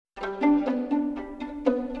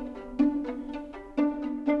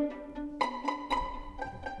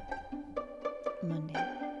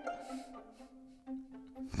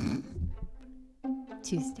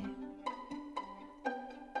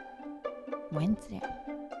Wednesday,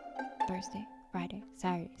 Thursday, Friday,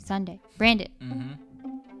 Saturday, Sunday. Brandon.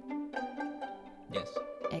 Yes.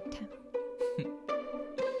 Egg time.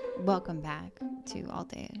 Welcome back to All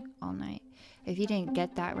Day, All Night. If you didn't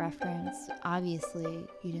get that reference, obviously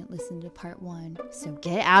you didn't listen to part 1. So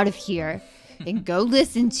get out of here and go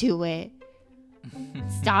listen to it.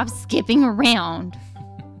 Stop skipping around.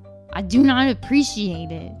 I do not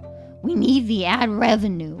appreciate it. We need the ad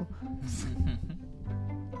revenue.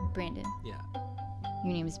 Brandon. Yeah.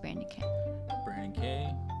 Your name is Brandon K. Brandon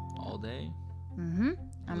K. All day.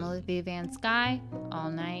 I'm Olivia Van Sky, all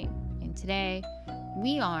night. And today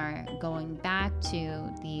we are going back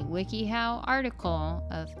to the WikiHow article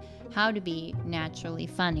of how to be naturally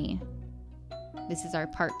funny. This is our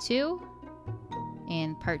part 2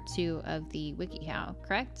 and part 2 of the WikiHow,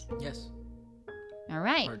 correct? Yes. All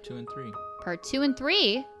right. Part 2 and 3. Part 2 and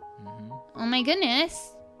 3? Oh my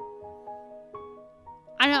goodness.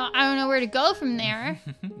 I don't know where to go from there.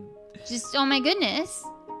 Just, oh my goodness.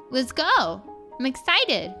 Let's go. I'm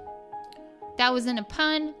excited. That wasn't a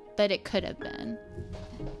pun, but it could have been.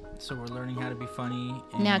 So we're learning how to be funny.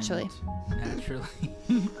 Naturally.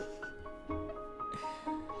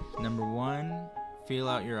 Number 1, feel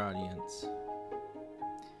out your audience.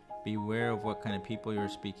 Be aware of what kind of people you're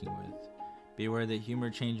speaking with. Be aware that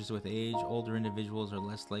humor changes with age. Older individuals are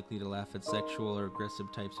less likely to laugh at sexual or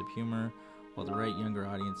aggressive types of humor, while the right younger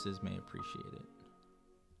audiences may appreciate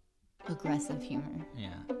it. Aggressive humor.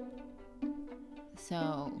 Yeah.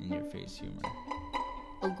 So, In your face humor.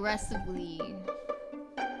 aggressively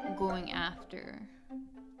going after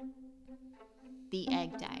the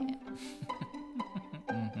egg diet.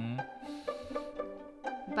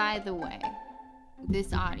 By the way,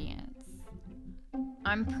 this audience,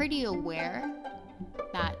 I'm pretty aware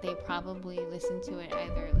that they probably listen to it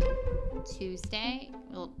either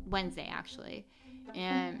Wednesday actually,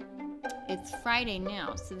 and it's Friday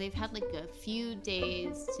now, so they've had like a few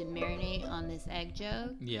days to marinate on this egg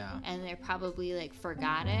joke. Yeah. And they're probably like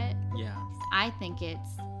forgot it. Yeah. I think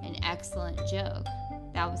it's an excellent joke.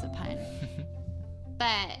 That was a pun.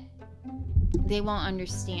 But they won't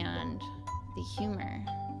understand the humor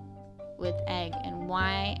with egg and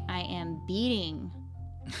why I am beating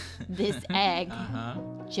this egg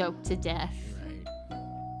joke to death. Right.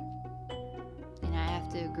 And I have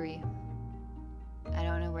to agree. I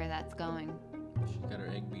don't know where that's going. She got her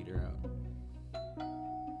egg beater out.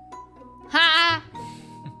 Ha!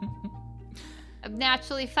 I'm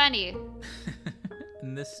naturally funny.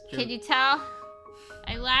 In this joke, Can you tell?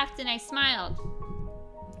 I laughed and I smiled.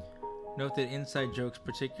 note that inside jokes,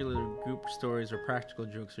 particularly group stories or practical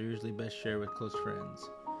jokes, are usually best shared with close friends.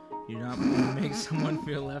 You do not want to make someone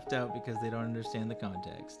feel left out because they don't understand the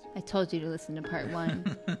context. I told you to listen to part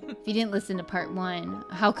 1. If you didn't listen to part 1,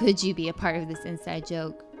 how could you be a part of this inside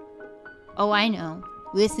joke? Oh, I know.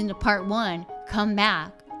 Listen to part 1, come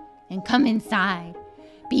back, and come inside.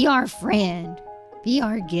 Be our friend. Be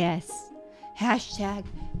our guest. Hashtag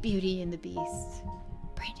Beauty and the Beast.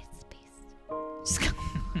 Brandon's Beast. Just go.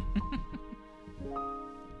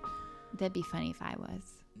 That'd be funny if I was.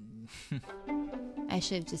 I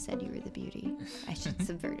should have just said you were the beauty. I should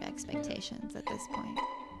subvert expectations at this point.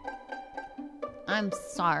 I'm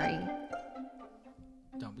sorry.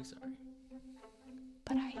 Don't be sorry.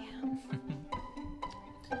 But I am.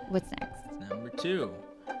 What's next? Number 2,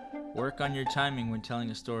 work on your timing when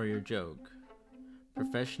telling a story or joke.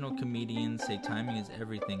 Professional comedians say timing is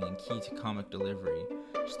everything and key to comic delivery.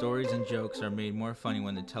 Stories and jokes are made more funny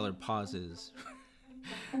when the teller pauses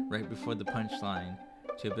right before the punchline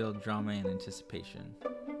to build drama and anticipation.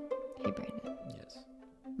 Hey, Brandon. Yes.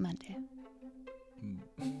 Monday.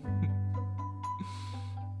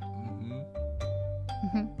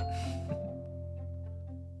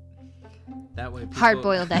 That way people...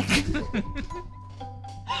 Hard-boiled egg.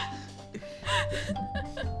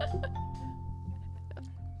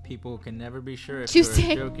 People can never be sure if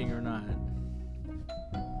Tuesday. you're joking or not.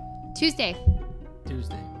 Tuesday.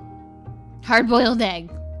 Hard-boiled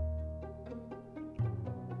egg.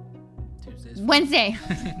 Tuesday's Wednesday.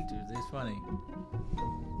 Tuesday's funny.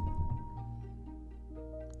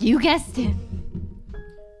 You guessed it.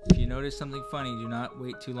 If you notice something funny, do not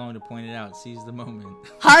wait too long to point it out. Seize the moment.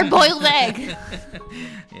 Hard-boiled egg.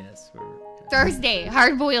 Yes. Thursday.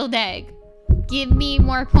 Hard-boiled egg. Give me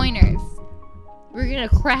more pointers. We're going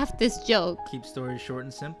to craft this joke. Keep stories short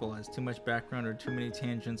and simple, as too much background or too many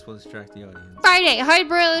tangents will distract the audience. Friday,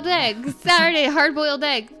 hard-boiled egg. Saturday, hard-boiled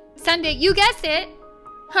egg. Sunday, you guessed it.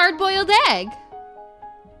 Hard-boiled egg.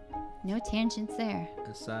 No tangents there.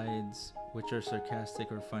 Asides, which are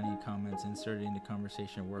sarcastic or funny comments inserted into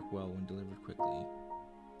conversation, work well when delivered quickly.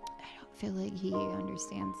 I don't feel like he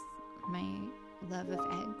understands my love of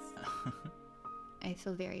eggs. I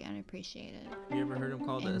feel very unappreciated. Have you ever heard them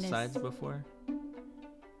called asides before?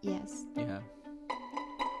 Yes. You have?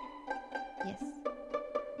 Yes.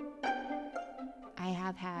 I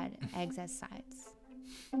have had eggs as sides.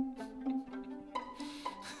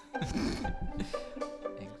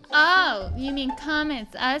 Oh, you mean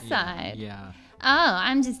comments aside? Yeah. Oh,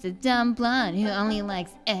 I'm just a dumb blonde who only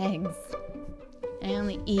likes eggs. I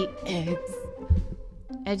only eat eggs.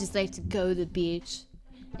 I just like to go to the beach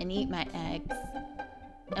and eat my eggs.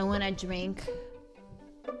 And when I drink,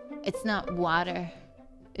 it's not water.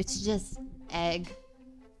 It's just egg.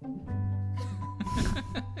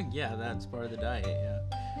 Yeah, that's part of the diet, yeah.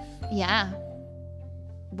 Yeah.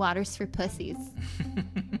 Water's for pussies.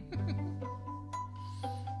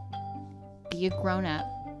 Be a grown-up.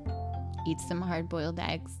 Eat some hard-boiled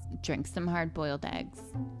eggs. Drink some hard-boiled eggs.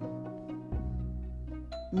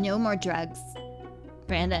 No more drugs.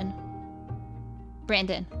 Brandon.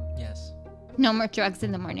 Yes. No more drugs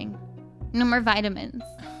in the morning. No more vitamins.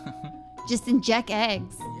 Just inject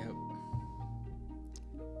eggs. Yep.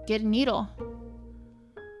 Get a needle.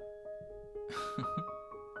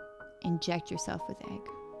 Inject yourself with egg.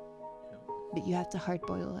 Yep. But you have to hard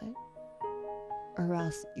boil it. Or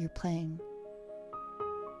else you're playing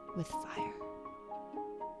with fire.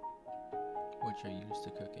 Which I use to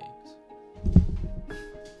cook eggs.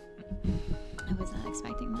 I was not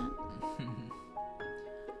expecting that.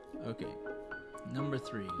 Okay. Number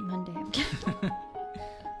 3. Monday.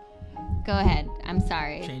 Go ahead. I'm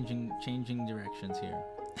sorry. Changing directions here.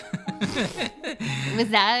 Was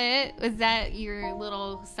that it? Was that your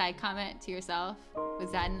little side comment to yourself?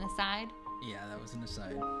 Was that an aside? Yeah, that was an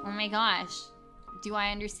aside. Oh my gosh. Do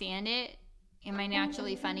I understand it? Am I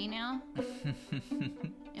naturally funny now?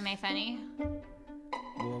 Am I funny?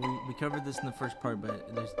 Well, we covered this in the first part,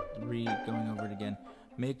 but there's going over it again.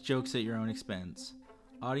 Make jokes at your own expense.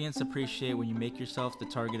 Audience appreciate when you make yourself the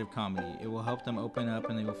target of comedy. It will help them open up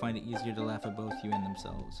and they will find it easier to laugh at both you and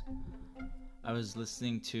themselves. I was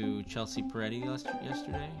listening to Chelsea Peretti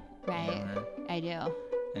yesterday. Right. You know her? I do.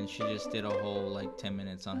 And she just did a whole 10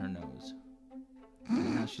 minutes on her nose.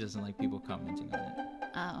 And now she doesn't like people commenting on it.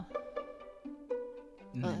 Oh.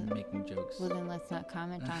 And then making jokes. Well, then let's not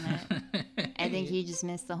comment on it. I think you just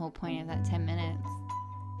missed the whole point of that 10 minutes.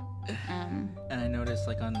 And I noticed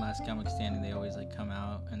on Last Comic Standing, they always come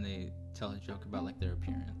out and they tell a joke about their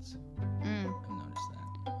appearance. I've noticed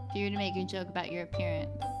that. If you were to make a joke about your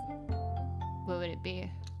appearance, what would it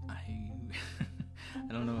be?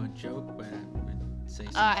 I don't know a joke, but I would say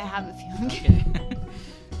something. I have a few. Okay.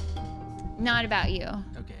 Not about you.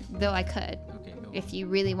 Okay. Though I could. Okay, go if you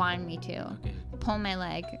really wanted me to. Okay. Pull my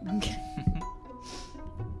leg.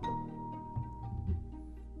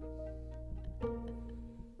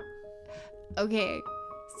 Okay,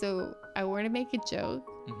 so I want to make a joke,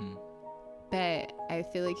 but I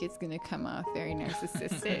feel like it's going to come off very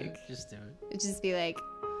narcissistic. Just do it. It'd just be like,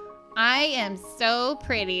 I am so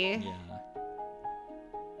pretty. Yeah.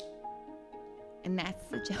 And that's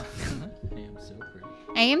the joke. I am so pretty.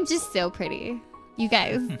 I am just so pretty. You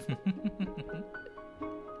guys.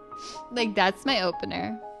 That's my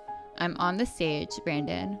opener. I'm on the stage,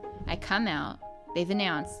 Brandon. I come out. They've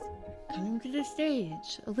announced, coming to the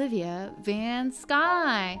stage, Olivia Van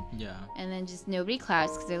Sky. Yeah. And then just nobody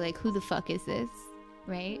claps because they're like, who the fuck is this?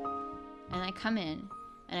 Right? And I come in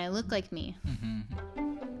and I look like me.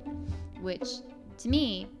 Which, to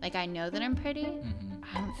me, I know that I'm pretty.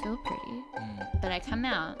 I don't feel pretty. But I come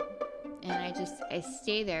out and I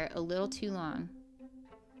stay there a little too long.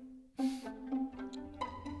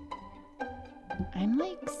 I'm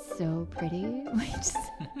so pretty.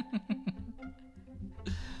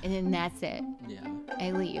 And then that's it. Yeah.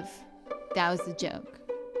 I leave. That was the joke.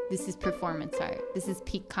 This is performance art. This is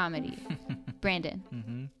peak comedy.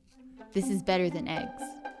 Brandon. This is better than eggs.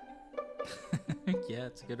 Yeah,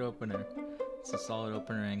 it's a good opener. It's a solid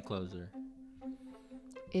opener and closer.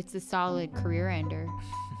 It's a solid career ender.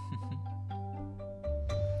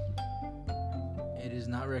 It is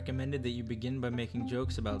not recommended that you begin by making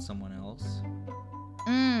jokes about someone else.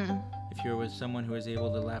 If you're with someone who is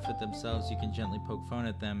able to laugh at themselves, you can gently poke fun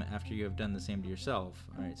at them after you have done the same to yourself.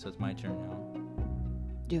 All right, so it's my turn now.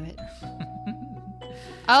 Do it.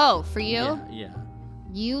 Oh, for you? Yeah.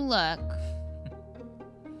 You look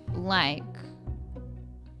like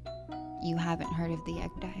you haven't heard of the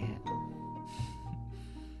egg diet.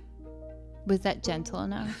 Was that gentle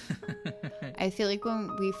enough? I feel like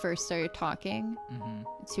when we first started talking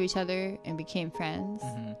to each other and became friends,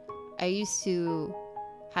 I used to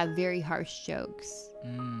have very harsh jokes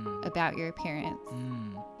about your appearance.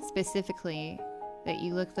 Specifically, that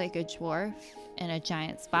you look like a dwarf in a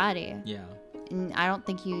giant's body. Yeah. And I don't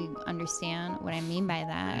think you understand what I mean by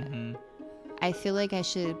that. Mm-hmm. I feel like I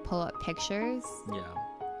should pull up pictures Yeah.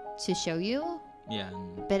 to show you, Yeah.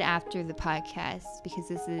 but after the podcast, because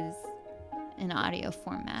this is an audio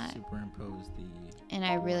format. Superimpose the... And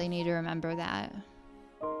I really need to remember that.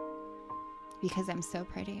 Because I'm so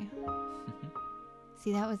pretty.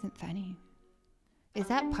 See, that wasn't funny. Is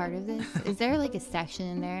that part of this? Is there like a section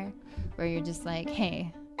in there where you're just like,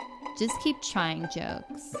 hey, just keep trying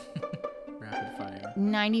jokes? Rapid fire.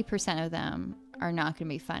 90% of them are not going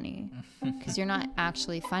to be funny. Because you're not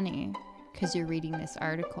actually funny. Because you're reading this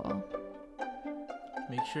article.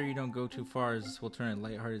 Make sure you don't go too far, as this will turn a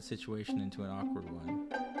lighthearted situation into an awkward one.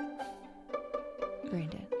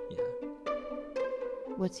 Brandon. Yeah.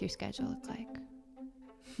 What's your schedule look like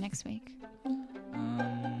next week?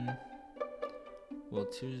 Well,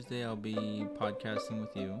 Tuesday I'll be podcasting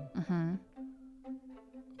with you. Mm-hmm.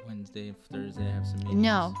 Wednesday, Thursday I have some meetings.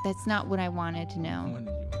 No, that's not what I wanted to know. When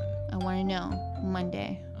did you want it? I want to know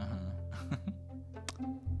Monday. Uh-huh.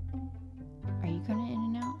 Are you going to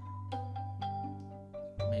In and Out?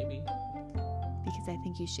 Maybe. Because I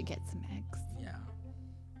think you should get some eggs. Yeah.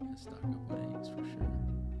 Gotta stock up on eggs for sure.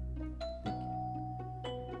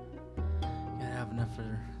 Gotta have enough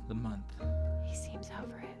for the month. He seems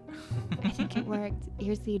over it. I think it worked.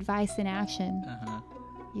 Here's the advice in action. Uh-huh.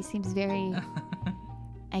 He seems very...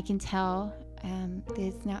 I can tell that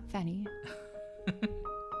it's not funny.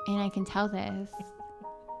 And I can tell this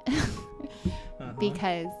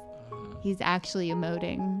because he's actually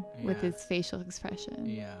emoting with Yeah. his facial expression.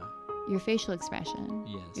 Yeah. Your facial expression.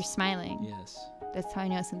 Yes. You're smiling. Yes. That's how I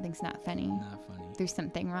know something's not funny. Not funny. There's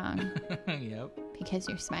something wrong Yep. because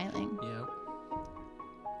you're smiling. Yep.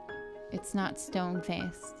 It's not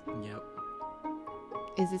stone-faced. Yep.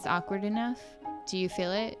 Is this awkward enough? Do you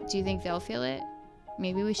feel it? Do you think they'll feel it?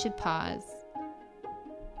 Maybe we should pause.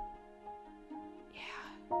 Yeah,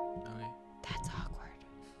 Okay. that's awkward.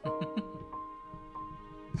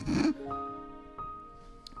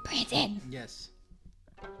 Brandon, Yes.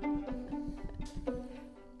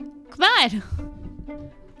 come on.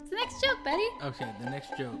 What's the next joke, buddy? Okay, the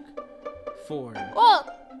next joke. 4. Oh,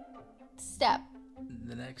 step.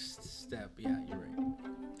 The next step. Yeah, you're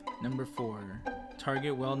right. Number 4.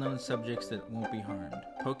 Target well-known subjects that won't be harmed.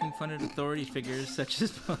 Poking fun at authority figures such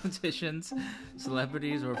as politicians,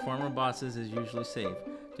 celebrities, or former bosses is usually safe.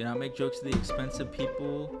 Do not make jokes at the expense of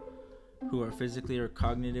people who are physically or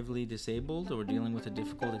cognitively disabled or dealing with a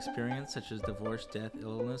difficult experience such as divorce, death,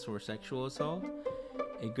 illness, or sexual assault.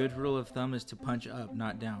 A good rule of thumb is to punch up,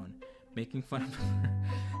 not down. Making fun of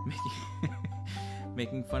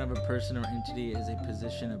making fun of a person or entity is a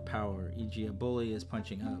position of power, e.g. a bully is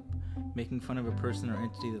punching up. Making fun of a person or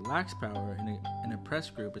entity that lacks power in a press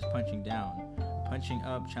group is punching down. Punching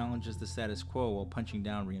up challenges the status quo, while punching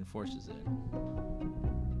down reinforces it.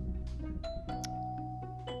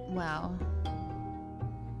 Well,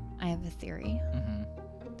 I have a theory.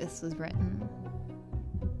 Mm-hmm. This was written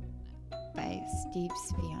by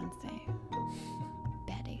Steve's fiance,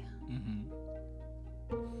 Betty. Mm-hmm.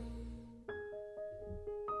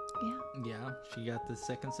 Yeah. Yeah, she got the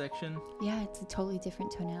second section. Yeah, it's a totally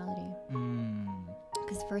different tonality.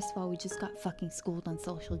 Because first of all, we just got fucking schooled on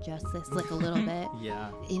social justice, like a little bit.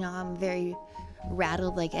 Yeah. You know, I'm very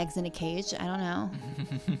rattled like eggs in a cage. I don't know.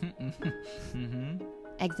 Mm-hmm.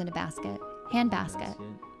 Eggs in a basket. Hand basket.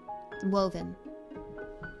 Woven.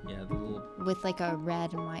 Yeah, the little... With like a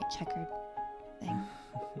red and white checkered thing.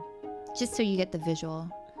 Just so you get the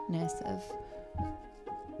visualness of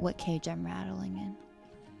what cage I'm rattling in.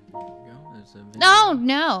 There you go. There's a video.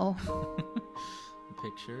 No. The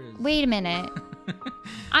picture is... Wait a minute.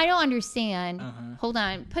 I don't understand. Uh-huh. Hold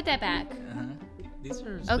on. Put that back. Uh-huh. These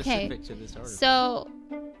are Okay. specific to this article. So,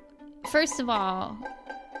 first of all,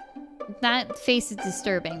 that face is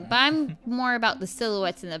disturbing, but I'm more about the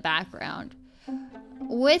silhouettes in the background.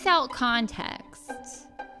 Without context,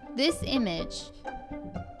 this image,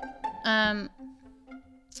 I'm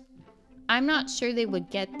not sure they would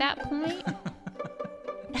get that point.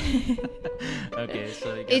 Okay,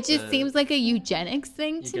 so you got It just seems like a eugenics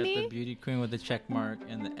thing to You me. got the beauty queen with the check mark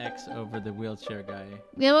and the X over the wheelchair guy.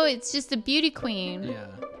 You know, it's just a beauty queen. Yeah.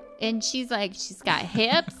 And she's got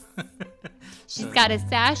hips. She's got a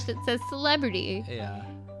sash that says celebrity. Yeah.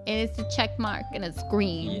 And it's a check mark and it's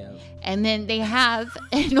green. Yeah. And then they have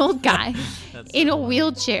an old guy That's in so a funny.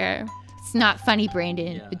 wheelchair. It's not funny,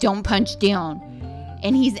 Brandon. Yeah. Don't punch down. Mm.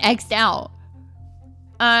 And he's X'd out.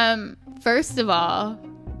 First of all,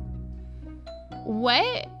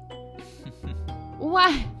 what?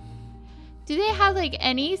 Why? Do they have like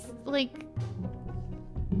any like?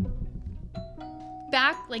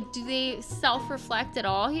 back, like, do they self-reflect at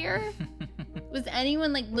all here? Was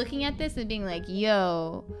anyone, like, looking at this and being like,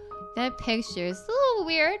 yo, that picture is a little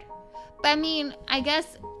weird? But, I mean, I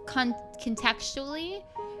guess contextually,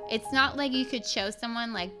 it's not like you could show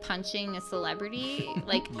someone, like, punching a celebrity,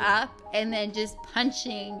 like, up, and then just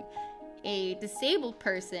punching a disabled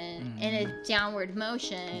person in a downward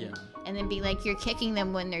motion, and then be like, you're kicking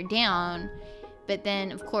them when they're down, but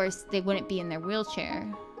then, of course, they wouldn't be in their wheelchair.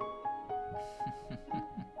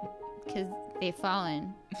 Because they've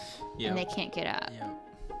fallen and they can't get up.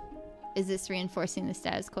 Is this reinforcing the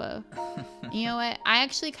status quo? You know what? I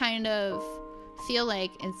actually kind of feel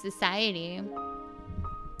like in society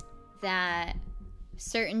that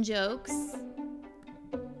certain jokes,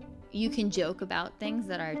 you can joke about things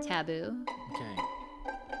that are taboo. Okay.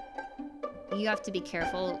 You have to be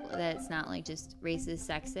careful that it's not like just racist,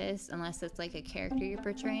 sexist, unless it's like a character you're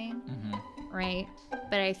portraying. Right?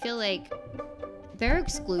 But I feel like they're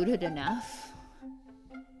excluded enough.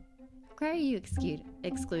 Why are you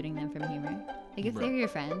excluding them from humor? Like, if they're your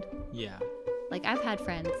friend. Yeah. Like, I've had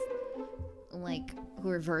friends, like,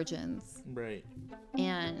 who are virgins. Right.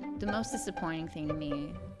 And the most disappointing thing to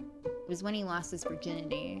me was when he lost his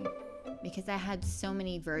virginity, because I had so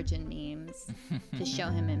many virgin memes to show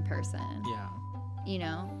him in person. Yeah. You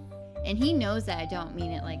know? And he knows that I don't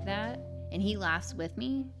mean it like that. And he laughs with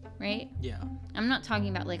me, right? Yeah. I'm not talking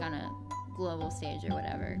about, like, on a global stage or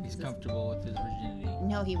whatever. He's comfortable with his virginity.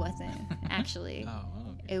 No, he wasn't, actually. Oh,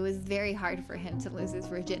 okay. It was very hard for him to lose his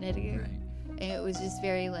virginity. Right. And it was just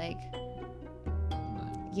very like,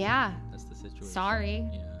 yeah, That's the situation. sorry,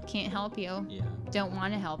 Yeah. can't help you. Yeah. Don't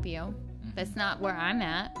want to help you. That's not where I'm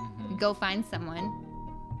at. Go find someone.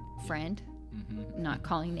 Friend. Not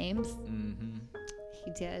calling names.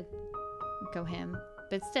 He did. Go him.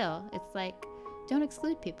 But still, it's like, don't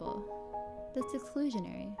exclude people. That's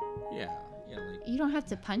exclusionary. Yeah. Yeah. Like, You don't have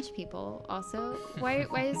to punch people also. Why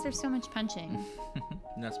is there so much punching?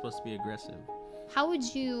 not supposed to be aggressive. How would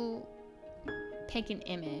you pick an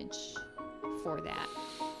image for that?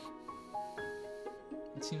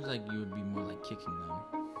 It seems like you would be more like kicking them.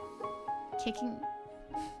 Kicking?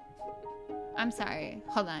 I'm sorry.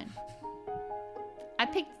 Hold on.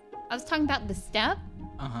 I was talking about the step.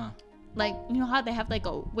 Like, you know how they have like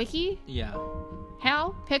a wiki? Yeah.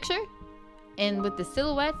 How? Picture? And with the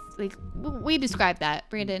silhouettes, like, we described that,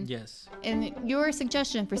 Brandon. Yes. And your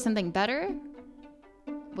suggestion for something better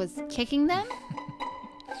was kicking them?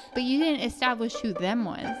 But you didn't establish who them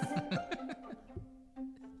was. I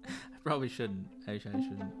probably shouldn't. Actually, I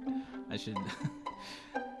shouldn't. I should.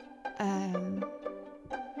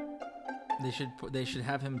 They should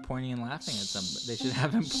have him pointing and laughing at somebody. They should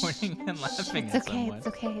have him pointing and laughing at someone. It's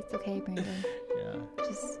okay, Brandon. Yeah.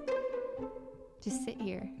 Just sit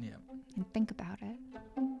here. Yeah. And think about it.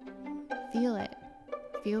 Feel it.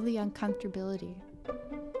 Feel the uncomfortability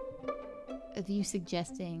of you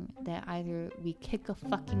suggesting that either we kick a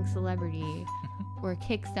fucking celebrity or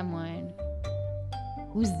kick someone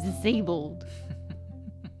who's disabled.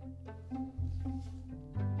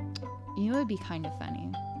 You know what would be kind of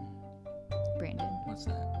funny? Brandon. What's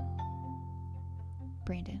that?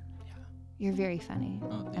 Brandon. Yeah. You're very funny.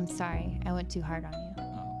 Oh, I'm sorry. I went too hard on you.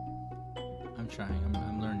 Oh. I'm trying.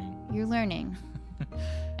 I'm learning. You're learning.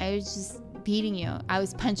 I was just beating you. I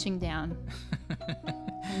was punching down.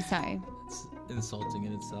 I'm sorry. It's insulting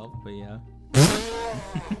in itself, but yeah.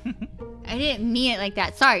 I didn't mean it like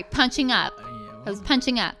that. Sorry, punching up. Yeah, well. I was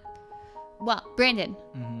punching up. Well, Brandon.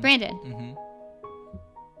 Brandon.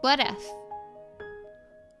 What if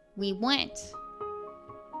we went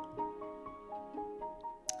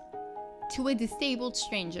to a disabled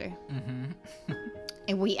stranger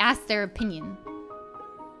and we asked their opinion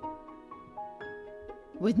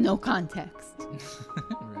with no context?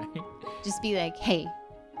 Right. Just be like, hey,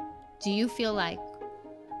 do you feel like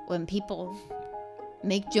when people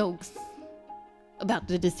make jokes about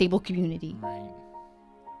the disabled community, Right.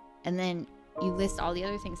 and then you list all the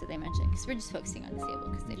other things that they mentioned, because we're just focusing on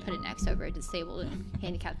disabled because they put an X over a disabled and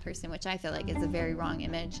handicapped person, which I feel like is a very wrong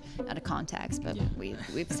image out of context, but we've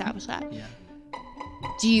established that. Yeah.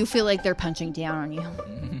 Do you feel like they're punching down on you?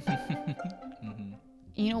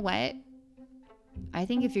 You know what? I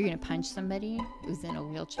think if you're going to punch somebody who's in a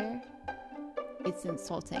wheelchair, it's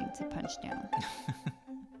insulting to punch down.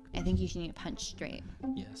 I think you should need to punch straight.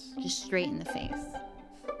 Yes. Just straight in the face.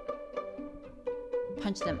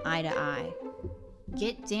 Punch them eye to eye.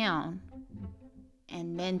 Get down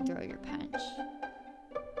and then throw your punch.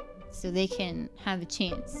 So they can have a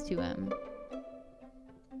chance to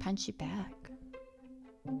punch you back.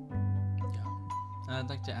 Yeah. I'd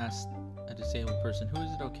like to ask a disabled person, who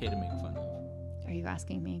is it okay to make fun of? Are you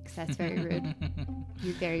asking me? Because that's very rude.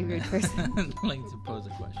 You're a very rude person. I'd like to pose a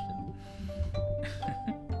question.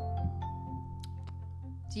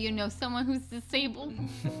 Do you know someone who's disabled?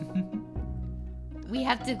 We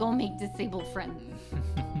have to go make disabled friends.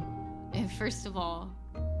 And first of all,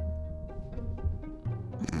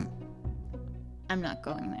 I'm not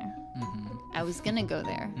going there. I was gonna go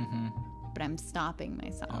there, but I'm stopping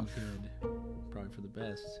myself. Oh, good. Probably for the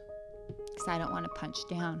best. Because I don't want to punch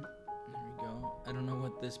down. There we go. I don't know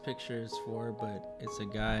what this picture is for, but it's a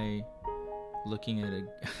guy looking at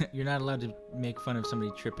a... You're not allowed to make fun of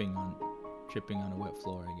somebody tripping on a wet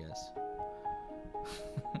floor, I guess.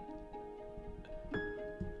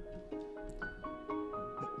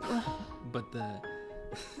 But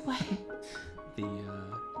What? the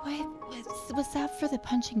Was that for the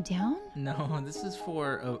punching down? no, this is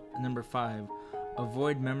for number 5.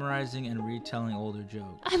 Avoid memorizing and retelling older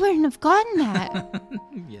jokes. I wouldn't have gotten that.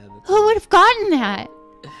 Yeah, that's Who would have gotten that?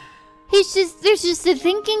 There's just a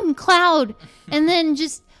thinking cloud, and then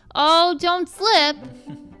just, oh, don't slip.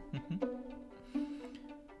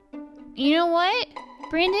 You know what,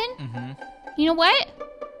 Brandon? You know what?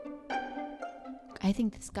 I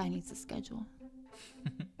think this guy needs a schedule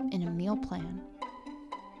and a meal plan.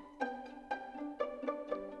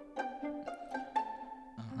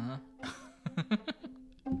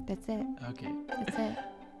 That's it. Okay. That's it.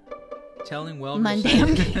 Telling well Monday.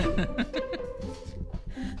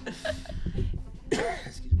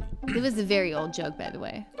 Excuse me. It was a very old joke, by the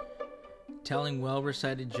way. Telling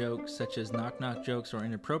well-recited jokes, such as knock-knock jokes or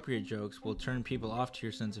inappropriate jokes, will turn people off to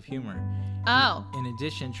your sense of humor. Oh. In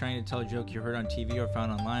addition, trying to tell a joke you heard on TV or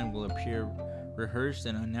found online will appear rehearsed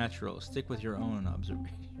and unnatural. Stick with your own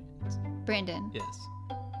observations. Brandon, Yes.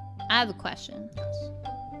 I have a question. Yes.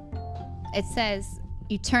 It says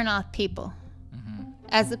you turn off people.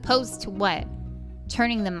 As opposed to what?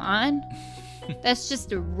 Turning them on? That's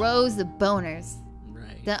just a rows of boners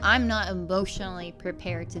Right. that I'm not emotionally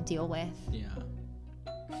prepared to deal with. Yeah.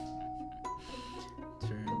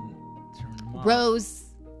 Turn them off. Rows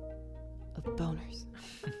of boners.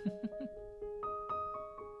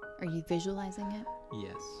 Are you visualizing it?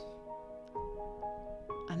 Yes.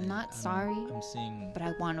 I'm not sorry, I'm seeing... but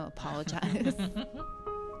I want to apologize.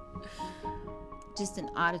 Just an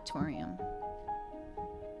auditorium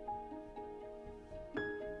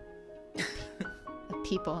of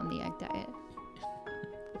people on the egg diet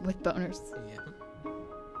with boners Yeah.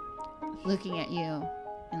 looking at you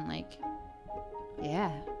and like,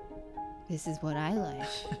 yeah, this is what I like.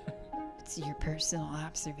 It's your personal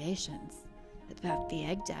observations about the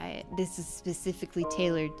egg diet. This is specifically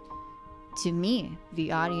tailored to me,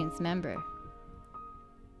 the audience member.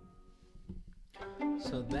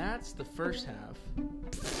 So that's the first half.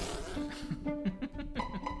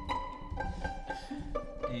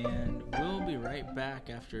 And we'll be right back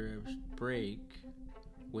after a break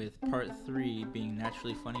with part 3 being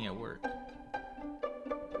naturally funny at work.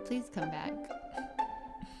 Please come back.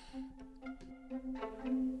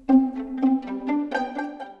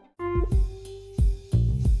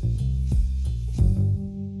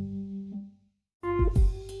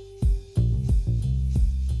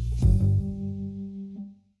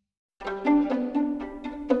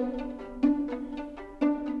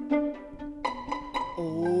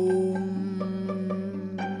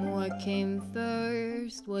 What came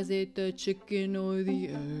first? Was it the chicken or the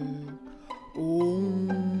egg?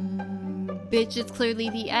 Bitch, it's clearly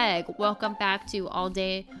the egg. Welcome back to All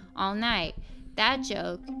Day, All Night. That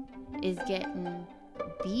joke is getting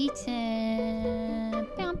beaten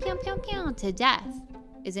pew, pew, pew, pew, to death.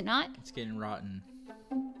 Is it not? It's getting rotten.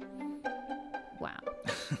 Wow.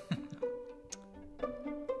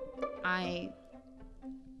 I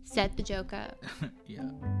set the joke up. Yeah.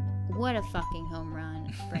 What a fucking home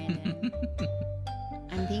run, Brandon.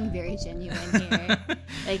 I'm being very genuine here.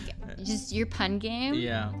 Like, just your pun game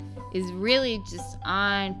Yeah. is really just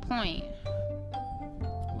on point.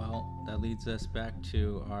 Well, that leads us back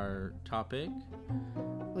to our topic.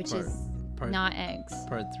 Which Part- is part- not eggs.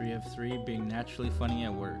 Part 3 of 3 being naturally funny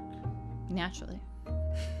at work. Naturally.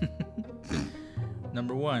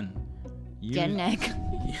 Number 1. Get an egg.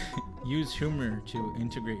 Use humor to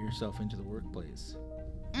integrate yourself into the workplace.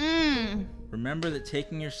 Mmm. Remember that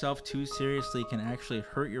taking yourself too seriously can actually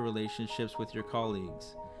hurt your relationships with your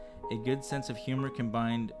colleagues. A good sense of humor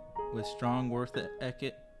combined with strong work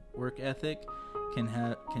ethic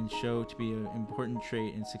can show to be an important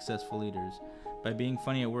trait in successful leaders. By being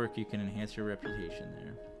funny at work, you can enhance your reputation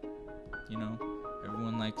there. You know,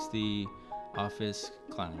 everyone likes the office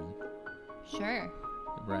clown. Sure.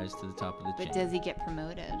 Rise to the top of the chain. But does he get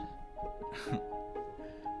promoted?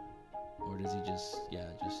 Or does he just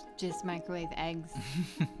Just microwave eggs.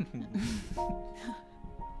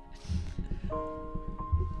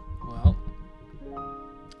 Well,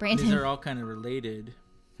 Brandon. these are all kind of related.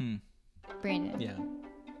 Brandon. Yeah.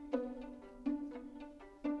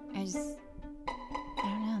 I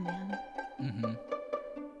don't know, man. Mm-hmm.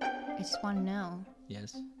 I just want to know.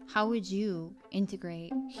 Yes. How would you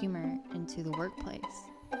integrate humor into the workplace?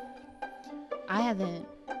 I haven't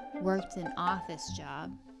worked an office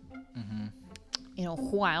job in a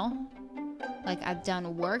while. Like, I've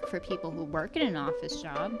done work for people who work in an office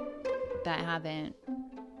job that haven't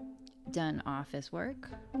done office work.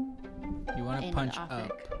 You want to In punch the up.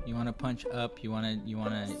 office. You want to punch up. You want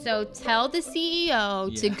to. So tell the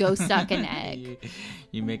CEO to go suck an egg.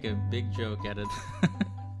 You make a big joke out of.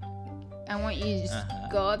 I want you to just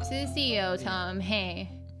go up to the CEO, tell him, hey,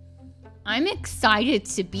 I'm excited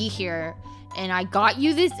to be here, and I got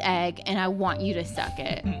you this egg, and I want you to suck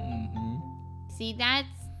it. See, that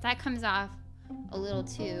comes off a little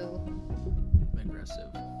too aggressive.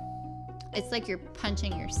 It's like you're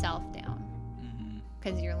punching yourself down.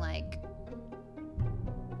 Because you're like,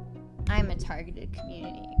 I'm a targeted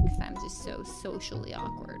community because I'm just so socially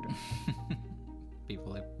awkward. People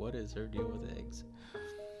are like, what is her deal with eggs?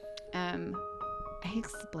 I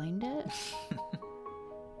explained it.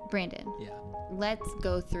 Brandon, Yeah. let's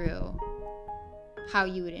go through how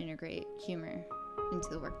you would integrate humor into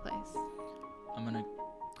the workplace. I'm going to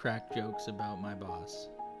crack jokes about my boss.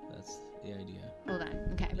 That's the idea. Hold on.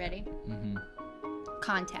 Okay, ready? Mm-hmm.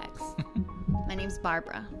 Context. My name's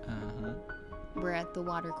Barbara. Uh-huh. We're at the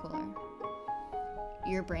water cooler.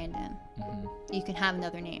 You're Brandon. Mm-hmm. You can have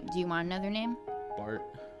another name. Do you want another name? Bart.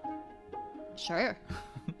 Sure.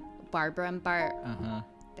 Barbara and Bart. Uh-huh.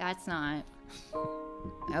 That's not.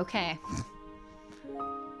 Okay.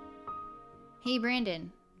 Hey, Brandon.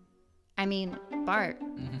 I mean, Bart.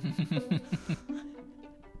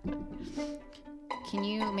 Can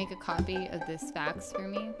you make a copy of this fax for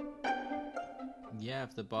me? Yeah,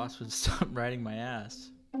 if the boss would stop riding my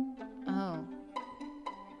ass. Oh.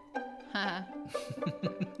 Haha.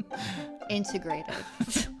 Integrated.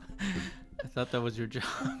 I thought that was your job.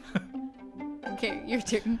 Okay, your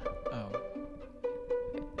turn. Oh.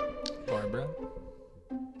 Barbara,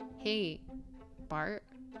 Hey, Bart.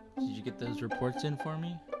 did you get those reports in for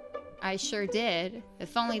me? I sure did.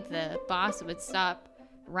 If only the boss would stop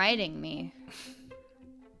writing me.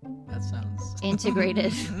 That sounds...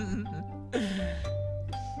 Integrated.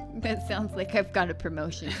 That sounds like I've got a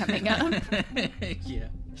promotion coming up. Yeah.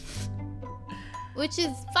 Which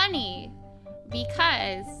is funny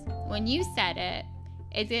because when you said it,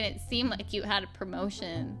 it didn't seem like you had a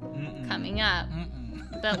promotion coming up.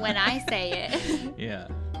 But when I say it, Yeah.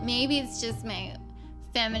 maybe it's just my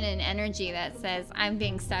feminine energy that says I'm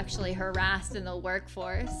being sexually harassed in the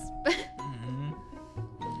workforce.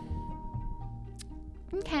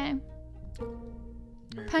 Okay.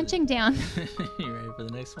 Punching down. You ready for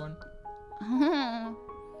the next one? Oh,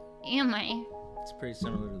 am I? It's pretty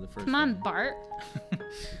similar to the first Come on, one. Bart.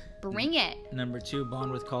 Bring it. Number 2,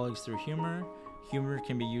 bond with colleagues through humor. Humor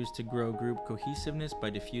can be used to grow group cohesiveness by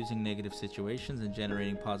diffusing negative situations and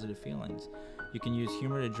generating positive feelings. You can use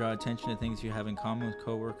humor to draw attention to things you have in common with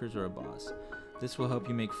coworkers or a boss. This will help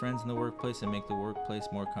you make friends in the workplace and make the workplace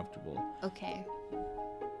more comfortable. Okay.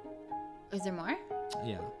 Is there more?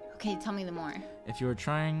 Yeah. Okay, tell me the more. If you are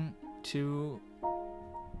trying to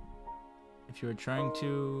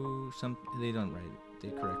they don't write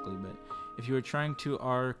it correctly, but if you are trying to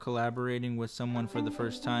are collaborating with someone for the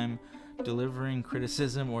first time, delivering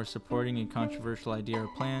criticism or supporting a controversial idea or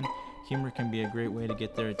plan, humor can be a great way to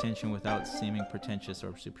get their attention without seeming pretentious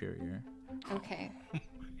or superior. Okay.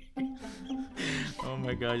 Oh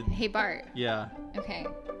my god. Hey, Bart. Yeah. Okay.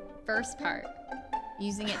 First part.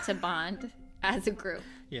 Using it to bond as a group.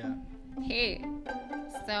 Yeah. Hey,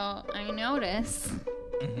 so I noticed,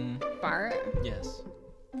 Bart, Yes.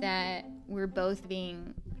 that we're both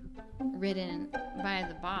being ridden by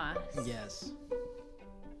the boss. Yes.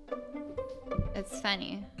 It's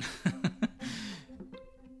funny.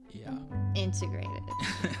 Yeah. Integrated.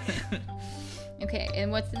 Okay,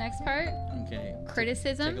 and what's the next part? Okay.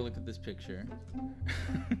 Criticism? Take a look at this picture.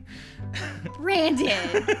 Brandon!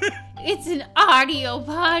 It's an audio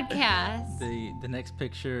podcast. The next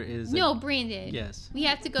picture is... No, Brandon. Yes. We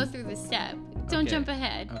have to go through the step. Don't Okay. jump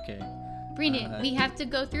ahead. Okay. Brandon, we have to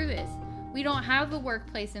go through this. We don't have a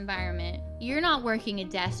workplace environment. You're not working a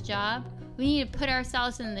desk job. We need to put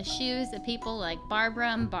ourselves in the shoes of people like Barbara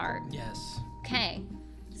and Bart. Yes. Okay.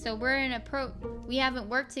 So we're in a we haven't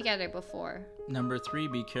worked together before. Number 3,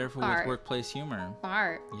 be careful Bart. with workplace humor.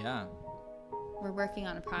 Bart, Yeah. we're working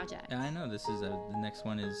on a project. Yeah, I know. This is the next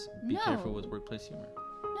one is be No. careful with workplace humor.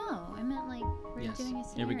 No, I meant like we're Yes. doing a Here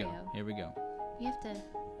scenario. we go. We have to.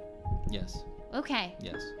 Yes. Okay.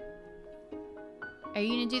 Yes. Are you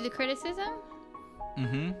going to do the criticism?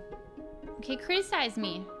 Mm-hmm. Okay, criticize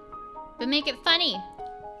me. But make it funny.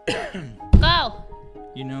 Go!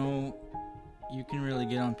 You know, you can really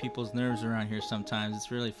get on people's nerves around here sometimes.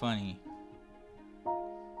 It's really funny.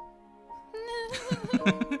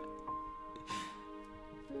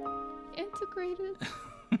 Integrated.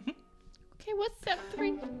 Okay, what's step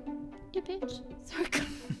 3? You bitch. Sorry.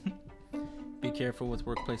 Be careful with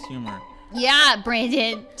workplace humor. Yeah,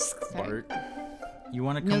 Brandon. Sorry. Bart. You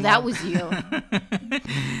want to come No, that off... was you.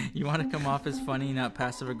 You want to come off as funny, not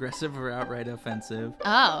passive-aggressive or outright offensive.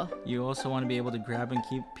 Oh. You also want to be able to grab and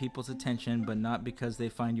keep people's attention, but not because they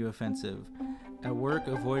find you offensive. At work,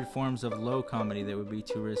 avoid forms of low comedy that would be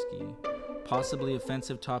too risky. Possibly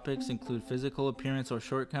offensive topics include physical appearance or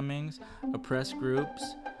shortcomings, oppressed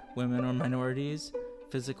groups, women or minorities,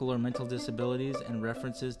 physical or mental disabilities, and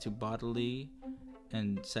references to bodily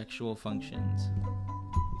and sexual functions.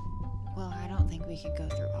 Well, I don't think we could go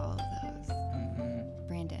through all of those. Mm-hmm.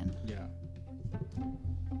 Brandon, Yeah.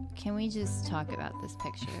 can we just talk about this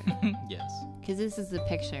picture? Yes. Because this is the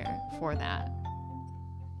picture for that.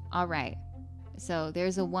 All right. So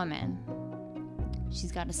there's a woman.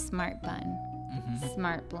 She's got a smart bun,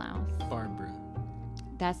 smart blouse. Barbara.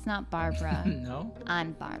 That's not Barbara. No?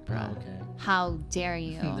 I'm Barbara. Oh, okay. How dare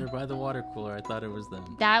you? They're by the water cooler. I thought it was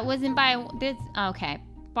them. That wasn't by this. Okay,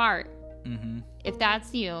 Bart. Mm-hmm. If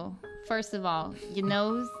that's you, first of all, your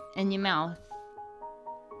nose and your mouth,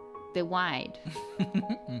 they're wide.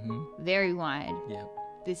 Mm-hmm. Very wide. Yep.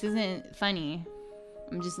 This isn't funny.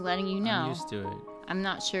 I'm just letting you know. I'm used to it. I'm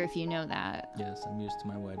not sure if you know that. Yes, I'm used to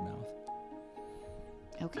my wide mouth.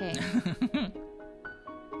 Okay.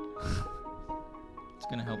 It's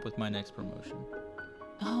gonna help with my next promotion.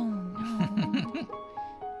 Oh, no.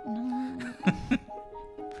 No.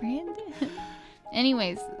 Brandon.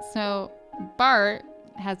 Anyways, so Bart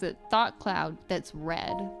has a thought cloud that's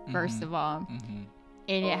red, first of all. Mm-hmm.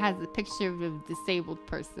 And it has a picture of a disabled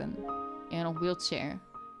person in a wheelchair.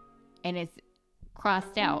 And it's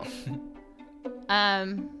crossed out.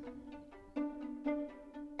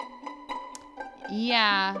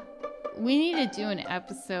 Yeah, we need to do an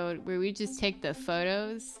episode where we just take the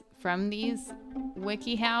photos from these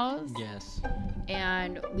WikiHows Yes.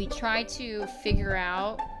 and we try to figure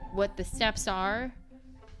out what the steps are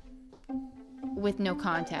with no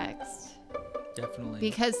context. Definitely.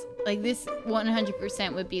 Because, like, this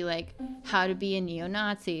 100% would be like how to be a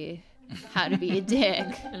neo-Nazi, how to be a dick.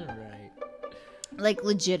 Right. Like,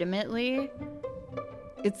 legitimately,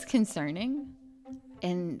 it's concerning,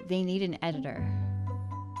 and they need an editor.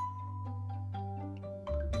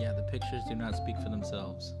 Yeah, the pictures do not speak for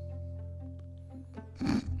themselves.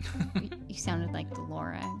 You sounded like the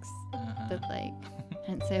Lorax, but, like,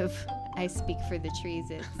 instead of I speak for the trees,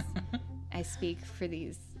 it's I speak for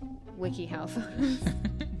these WikiHow photos.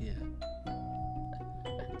 Yeah.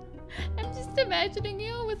 I'm just imagining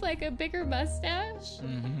you with, like, a bigger mustache,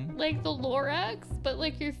 like the Lorax, but,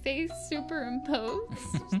 like, your face superimposed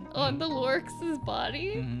on the Lorax's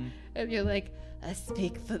body. And you're like, I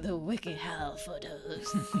speak for the WikiHow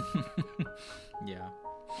photos. Yeah.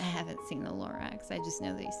 I haven't seen the Lorax. I just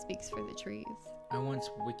know that he speaks for the trees. I once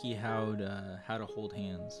WikiHow'd how to hold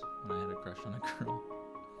hands when I had a crush on a girl.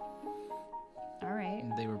 All right.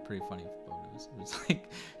 They were pretty funny photos. It was like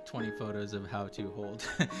 20 photos of how to hold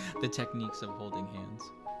the techniques of holding hands.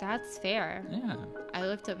 That's fair. Yeah. I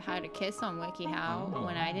looked up how to kiss on WikiHow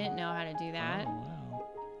when I didn't know how to do that. Oh,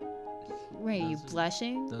 wow. Wait, are you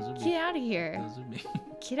blushing? Those would be, Get out of here. Those would be.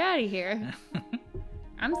 Get out of here.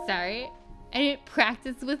 I'm sorry. I didn't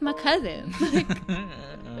practice with my cousin.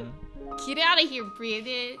 Get out of here,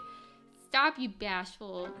 Brandon. Stop, you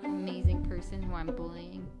bashful, amazing person who I'm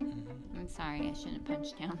bullying. I'm sorry, I shouldn't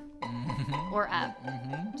punch down. Or up.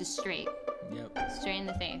 Just straight. Yep. Straight in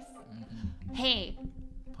the face. Hey,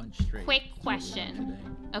 Punch straight. quick That's what we learned question.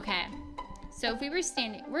 today. Okay. So if we were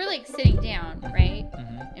standing, we're like sitting down, right?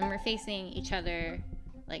 And we're facing each other,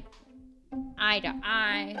 like eye to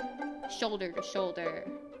eye, shoulder to shoulder.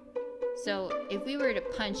 So if we were to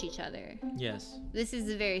punch each other, Yes. this is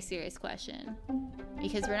a very serious question.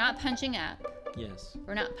 Because we're not punching up, Yes.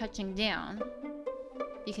 we're not punching down.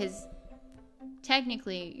 Because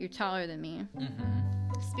technically you're taller than me.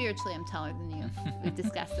 Spiritually I'm taller than you. We've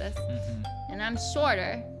discussed this. And I'm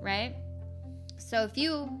shorter, right? So if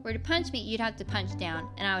you were to punch me, you'd have to punch down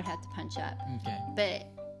and I would have to punch up. Okay.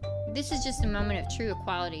 But this is just a moment of true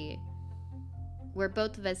equality where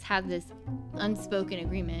both of us have this unspoken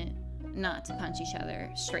agreement not to punch each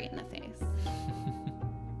other straight in the face.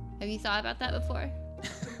 Have you thought about that before?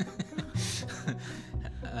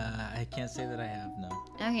 I can't say that I have, no.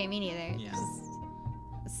 Okay, me neither. Yeah.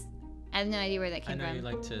 I have no idea where that I came know from. you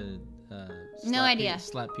like to No idea.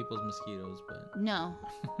 slap people's mosquitoes, but No.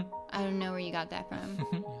 I don't know where you got that from.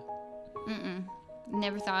 Mm-mm.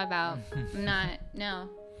 Never thought about. No.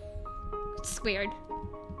 It's weird.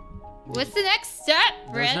 What's the next step,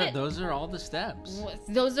 Brandon? Those are all the steps.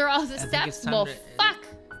 Those are all the think steps? it's time Well, to- fuck.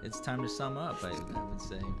 It's time to sum up, I would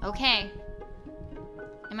say. Okay.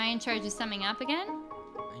 Am I in charge of summing up again?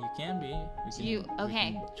 You can be. We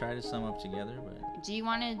Okay. can try to sum up together, but Do you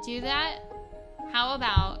want to do that? How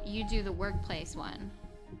about you do the workplace one?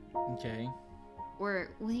 okay. Or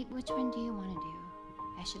wait, which one do you want to do?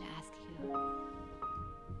 I should ask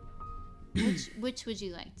you. Which would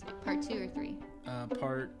you like to? Part 2 or 3?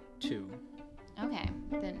 Part 2. Okay,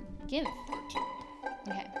 then give it.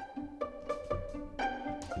 Okay.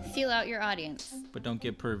 Feel out your audience. But don't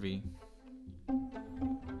get pervy.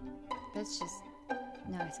 That's just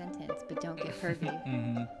not a sentence, but don't get pervy.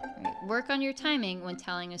 Mm-hmm. Right. Work on your timing when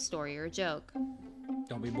telling a story or a joke.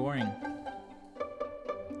 Don't be boring.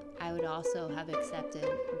 I would also have accepted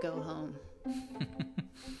go home.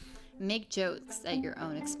 Make jokes at your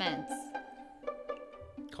own expense.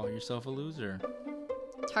 Call yourself a loser.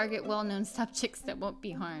 Target well-known subjects that won't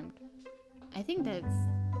be harmed. I think that's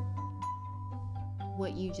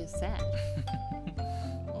what you just said.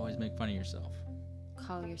 Always make fun of yourself.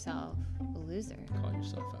 Call yourself a loser. Call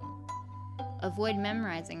yourself out. Avoid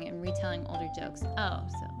memorizing and retelling older jokes. Oh,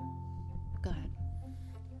 so go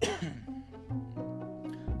ahead.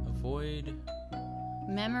 Avoid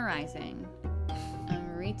Memorizing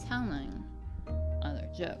and retelling other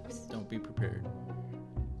jokes. Don't be prepared.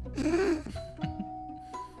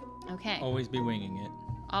 Okay. Always be winging it.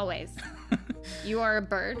 Always. You are a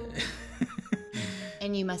bird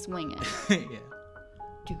and you must wing it. Yeah.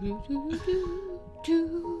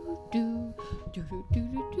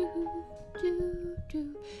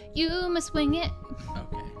 You must wing it.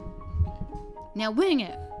 Okay. Now wing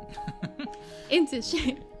it into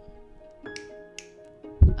shape.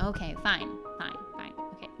 Okay, fine.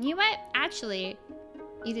 Okay. You know what? Actually,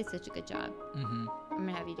 you did such a good job. Mm-hmm. I'm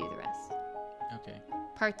gonna have you do the rest. Okay.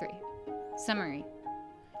 Part 3. Summary.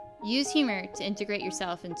 Use humor to integrate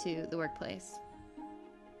yourself into the workplace.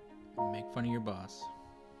 Make fun of your boss.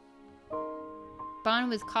 Bond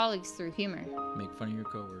with colleagues through humor. Make fun of your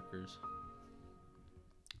coworkers.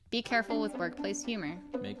 Be careful with workplace humor.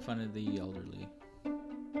 Make fun of the elderly.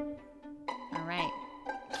 All right.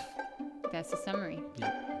 That's the summary.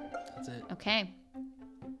 Yep. That's it. Okay.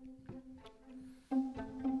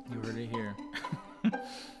 You heard it here.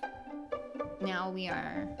 Now we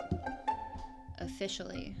are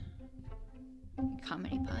officially a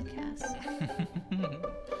comedy podcast.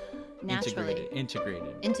 Naturally. Integrated.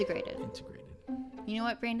 You know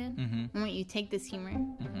what, Brandon? Mm-hmm. I want you to take this humor,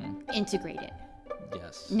 Mm-hmm. integrate it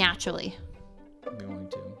Yes. naturally. I'm going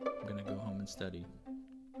to. I'm going to go home and study.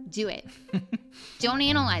 Do it. Don't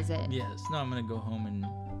analyze it. Yes. No, I'm going to go home and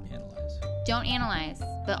analyze. Don't analyze,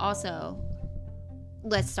 but also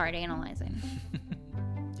let's start analyzing.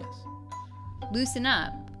 Yes. Loosen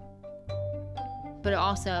up, but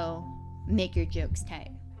also make your jokes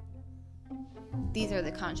tight. These are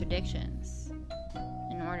the contradictions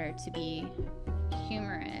in order to be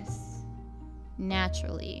humorous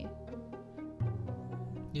naturally.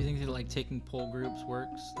 Do you think that like taking poll groups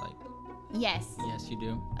works? Like, Yes, yes, you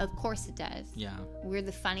do. of course it does. Yeah. We're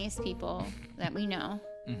the funniest people that we know.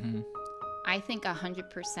 Mm-hmm. I think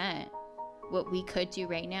 100% what we could do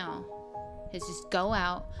right now is just go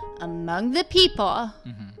out among the people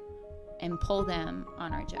Mm-hmm. and pull them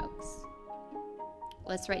on our jokes.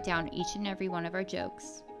 Let's write down each and every one of our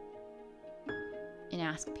jokes and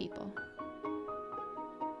ask people.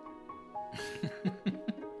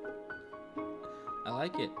 I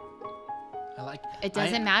like it. It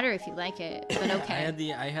doesn't matter if you like it, but okay.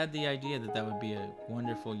 I had the idea that would be a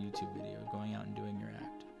wonderful YouTube video, going out and doing your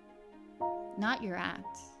act. Not your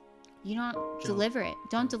act. You don't Joke. deliver it.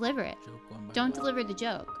 Don't deliver it. Joke one by Don't one. deliver the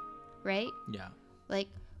joke, right? Yeah. Like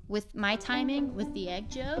with my timing, with the egg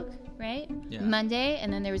joke, right? Yeah. Monday,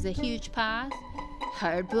 and then there was a huge pause.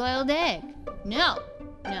 Hard-boiled egg. No.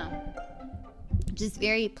 Just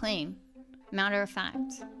very plain. Matter of fact.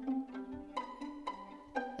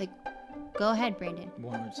 Like, go ahead, Brandon.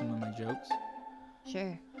 Want some of my jokes?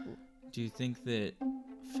 Sure. Do you think that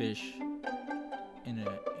fish in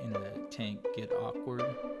a tank get awkward?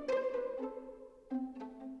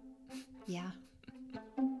 Yeah.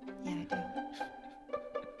 Yeah, I do.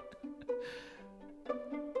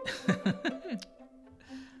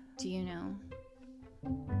 Do you know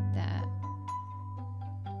that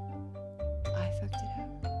I fucked it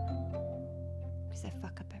up? Because I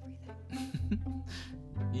fuck up everything.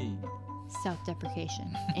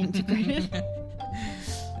 self-deprecation integrated.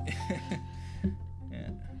 Yeah.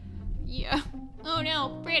 Yeah. Oh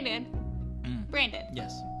no, Brandon. Brandon.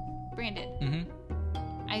 Yes. Brandon.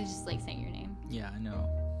 Mm-hmm. I just like saying your name. Yeah, I know.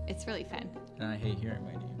 It's really fun. And I hate hearing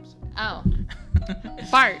my names. Oh.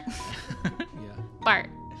 Bart. Yeah. Bart.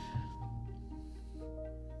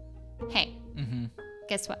 Hey, Mm-hmm.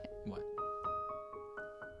 guess what? What?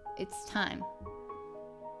 It's time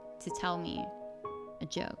to tell me a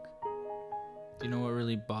joke. Do you know what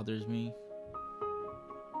really bothers me?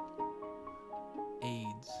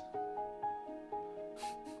 AIDS.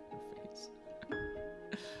 Her face.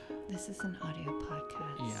 This is an audio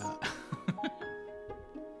podcast. Yeah.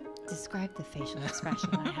 Describe the facial expression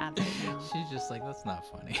I have right now. She's just like, that's not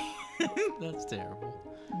funny. That's terrible.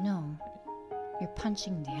 No, you're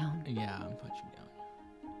punching down. Yeah, I'm punching down.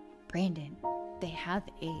 Brandon, they have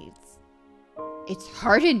AIDS. It's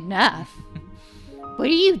hard enough. What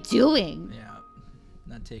are you doing? Yeah.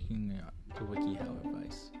 Not taking the WikiHow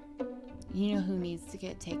advice. You know who needs to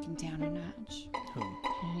get taken down a notch? Who?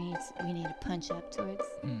 We need to punch up towards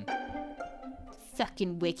Mm.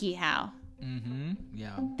 fucking WikiHow. Mm-hmm.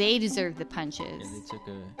 Yeah. They deserve the punches. Yeah, they took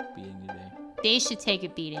a beating today. They should take a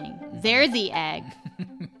beating. They're the egg.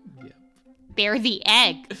 Yep. They're the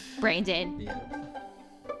egg, Brandon. Yep.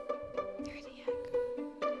 They're the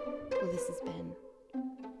egg. Well, this has been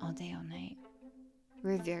All Day, All Night.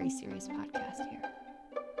 We're a very serious podcast here.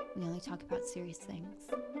 We only talk about serious things.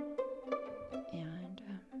 And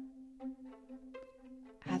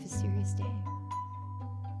have a serious day.